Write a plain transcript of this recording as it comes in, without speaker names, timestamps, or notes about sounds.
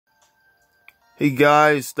Hey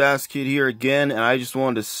guys, Stas Kid here again, and I just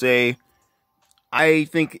wanted to say, I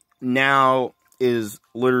think now is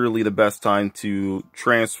literally the best time to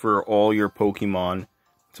transfer all your Pokemon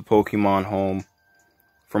to Pokemon Home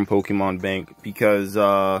from Pokemon Bank, because,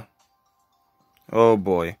 oh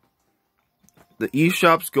boy, the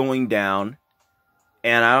eShop's going down,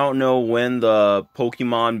 and I don't know when the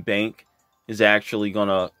Pokemon Bank is actually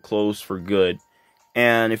gonna close for good.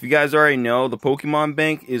 And if you guys already know, the Pokemon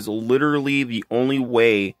Bank is literally the only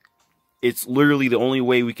way, we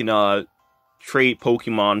can trade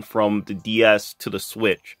Pokemon from the DS to the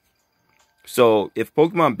Switch. So if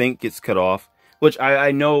Pokemon Bank gets cut off, which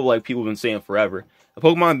I know like people have been saying forever, if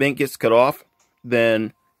Pokemon Bank gets cut off,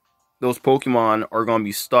 then those Pokemon are going to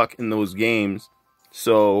be stuck in those games.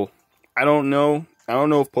 So I don't know. I don't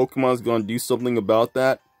know if Pokemon's going to do something about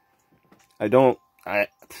that.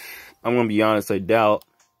 I'm going to be honest, I doubt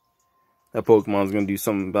that Pokemon's going to do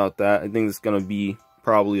something about that. I think it's going to be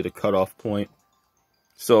probably the cutoff point.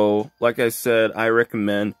 So, like I said, I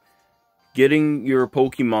recommend getting your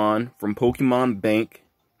Pokemon from Pokemon Bank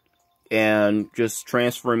and just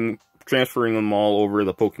transferring them all over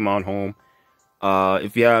the Pokemon Home.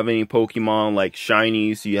 If you have any Pokemon like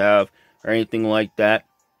Shinies or anything like that,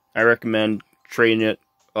 I recommend trading it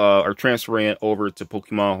or transferring it over to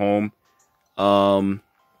Pokemon Home.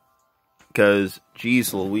 Because,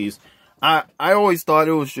 geez Louise, I always thought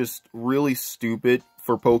it was just really stupid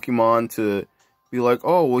for Pokemon to be like,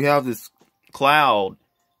 oh, we have this cloud.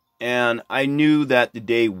 And I knew that the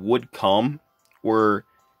day would come where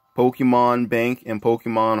Pokemon Bank and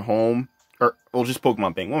Pokemon Home, or just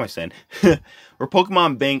Pokemon Bank, what am I saying? Or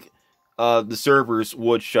Pokemon Bank, the servers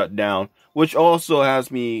would shut down. Which also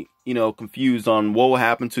has me, confused on what will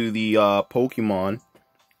happen to the Pokemon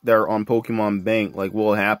that are on Pokemon Bank. Like, what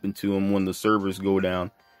will happen to them when the servers go down?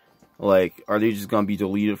 Like, are they just gonna be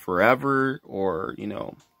deleted forever? Or,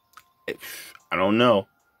 I don't know.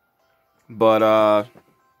 But,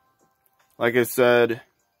 like I said,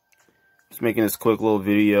 just making this quick little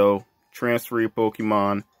video. Transfer your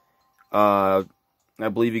Pokemon. I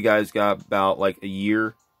believe you guys got about, like, a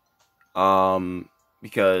year.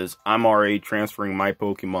 Because I'm already transferring my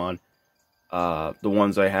Pokemon. The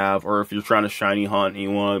ones I have, or if you're trying to shiny hunt and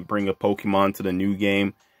you want to bring a Pokemon to the new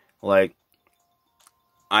game, like,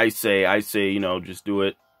 I say, just do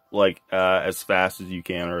it, like, as fast as you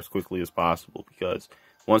can, or as quickly as possible, because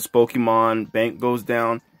once Pokemon Bank goes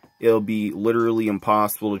down, it'll be literally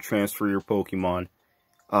impossible to transfer your Pokemon,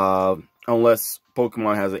 unless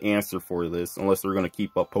Pokemon has an answer for this, unless they're going to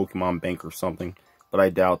keep up Pokemon Bank or something, but I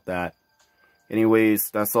doubt that.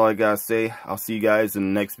 Anyways, that's all I gotta say. I'll see you guys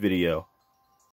in the next video.